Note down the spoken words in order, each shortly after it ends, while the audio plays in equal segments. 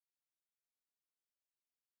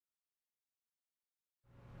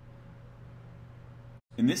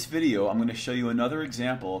In this video, I'm going to show you another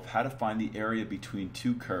example of how to find the area between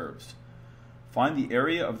two curves. Find the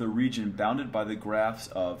area of the region bounded by the graphs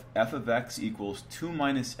of f of x equals 2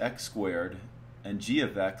 minus x squared and g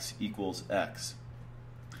of x equals x.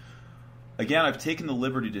 Again, I've taken the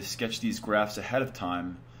liberty to sketch these graphs ahead of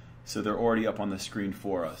time, so they're already up on the screen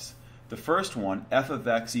for us. The first one, f of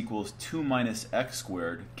x equals 2 minus x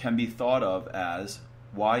squared, can be thought of as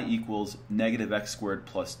y equals negative x squared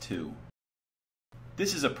plus 2.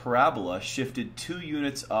 This is a parabola shifted 2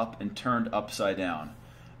 units up and turned upside down,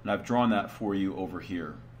 and I've drawn that for you over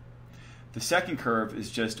here. The second curve is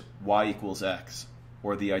just y equals x,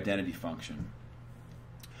 or the identity function.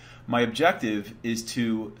 My objective is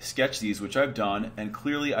to sketch these, which I've done, and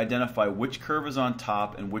clearly identify which curve is on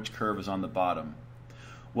top and which curve is on the bottom.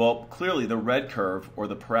 Well, clearly the red curve, or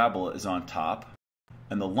the parabola, is on top,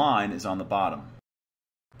 and the line is on the bottom.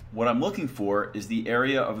 What I'm looking for is the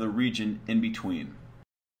area of the region in between.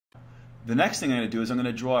 The next thing I'm going to do is I'm going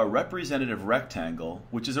to draw a representative rectangle,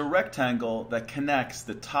 which is a rectangle that connects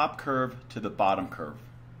the top curve to the bottom curve.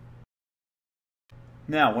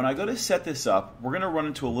 Now, when I go to set this up, we're going to run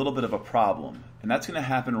into a little bit of a problem, and that's going to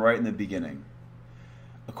happen right in the beginning.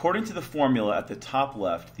 According to the formula at the top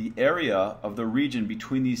left, the area of the region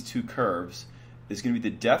between these two curves is going to be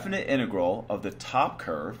the definite integral of the top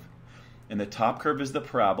curve, and the top curve is the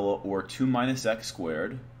parabola, or 2 minus x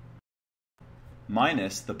squared,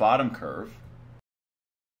 minus the bottom curve.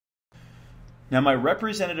 Now my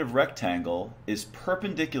representative rectangle is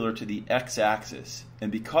perpendicular to the x-axis,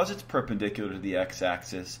 and because it's perpendicular to the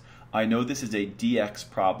x-axis, I know this is a dx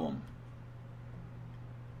problem.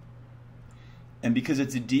 And because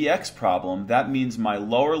it's a dx problem, that means my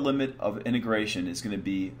lower limit of integration is going to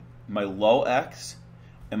be my low x,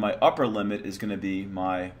 and my upper limit is going to be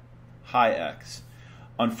my high x.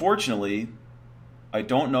 Unfortunately, I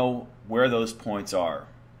don't know where those points are.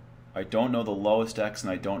 I don't know the lowest x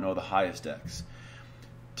and I don't know the highest x.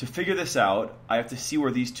 To figure this out, I have to see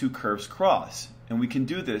where these two curves cross, and we can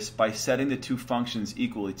do this by setting the two functions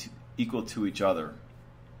equal to each other.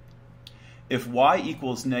 If y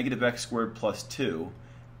equals negative x squared plus 2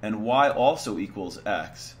 and y also equals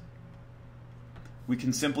x, we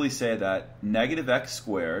can simply say that negative x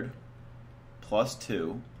squared plus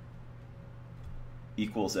 2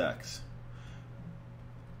 equals x.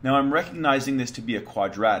 Now I'm recognizing this to be a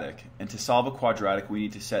quadratic, and to solve a quadratic we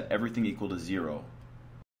need to set everything equal to 0.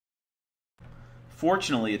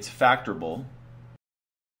 Fortunately, it's factorable,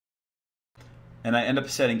 and I end up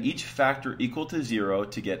setting each factor equal to 0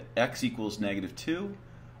 to get x equals negative 2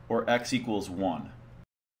 or x equals 1.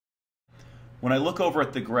 When I look over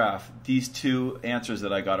at the graph, these two answers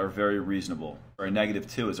that I got are very reasonable. Our negative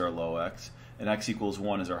 2 is our low x, and x equals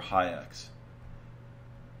 1 is our high x.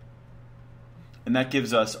 And that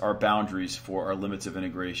gives us our boundaries for our limits of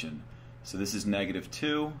integration. So this is negative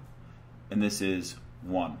 2, and this is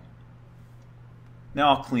 1. Now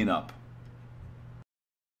I'll clean up.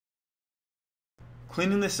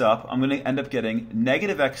 Cleaning this up, I'm going to end up getting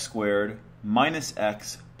negative x squared minus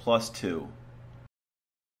x plus 2.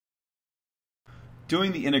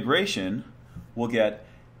 Doing the integration, we'll get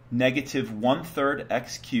negative 1/3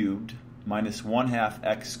 x cubed minus 1/2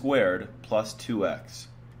 x squared plus 2x.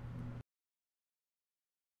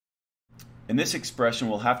 And this expression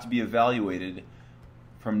will have to be evaluated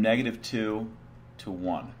from negative 2 to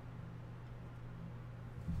 1.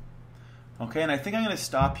 Okay, and I think I'm going to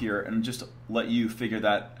stop here and just let you figure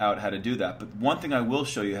that out, how to do that. But one thing I will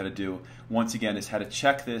show you how to do, once again, is how to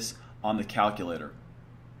check this on the calculator.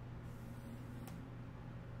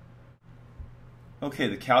 Okay,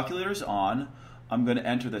 the calculator's on. I'm going to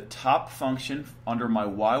enter the top function under my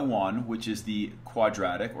y1, which is the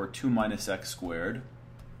quadratic, or 2 minus x squared.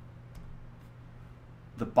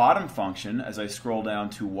 The bottom function, as I scroll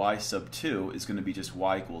down to y sub 2, is going to be just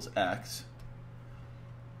y equals x.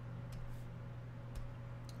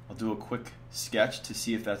 I'll do a quick sketch to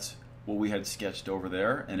see if that's what we had sketched over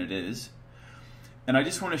there, and it is. And I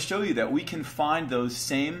just want to show you that we can find those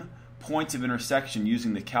same points of intersection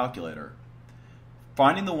using the calculator.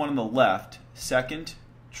 Finding the one on the left, second,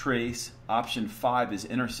 trace, option 5 is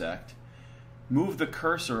intersect. Move the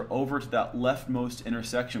cursor over to that leftmost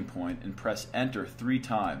intersection point and press enter 3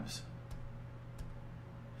 times.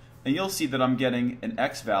 And you'll see that I'm getting an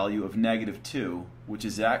x value of negative 2, which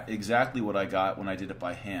is exactly what I got when I did it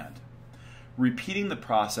by hand. Repeating the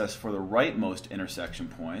process for the rightmost intersection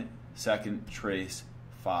point, second, trace,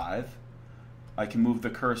 5, I can move the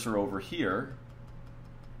cursor over here,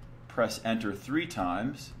 press enter 3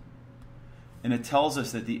 times, and it tells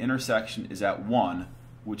us that the intersection is at 1,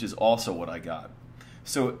 which is also what I got.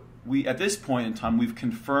 So at this point in time, we've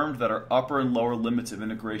confirmed that our upper and lower limits of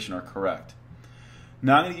integration are correct.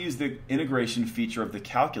 Now I'm going to use the integration feature of the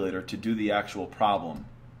calculator to do the actual problem.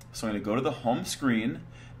 So I'm going to go to the home screen,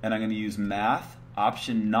 and I'm going to use Math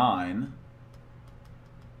option 9,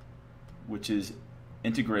 which is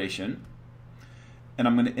integration. And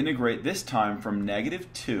I'm going to integrate this time from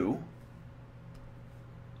 -2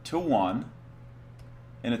 to 1.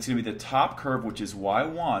 And it's going to be the top curve, which is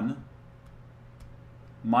y1,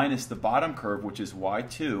 minus the bottom curve, which is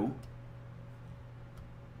y2.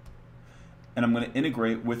 And I'm going to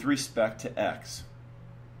integrate with respect to x.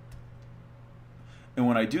 And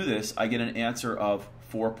when I do this, I get an answer of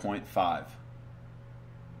 4.5.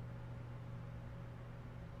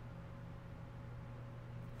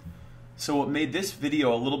 So what made this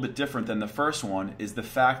video a little bit different than the first one is the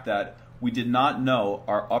fact that we did not know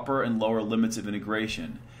our upper and lower limits of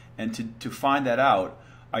integration. And to find that out,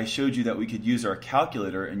 I showed you that we could use our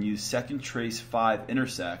calculator and use second trace 5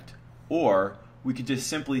 intersect, or we could just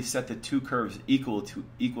simply set the two curves equal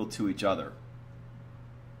to each other.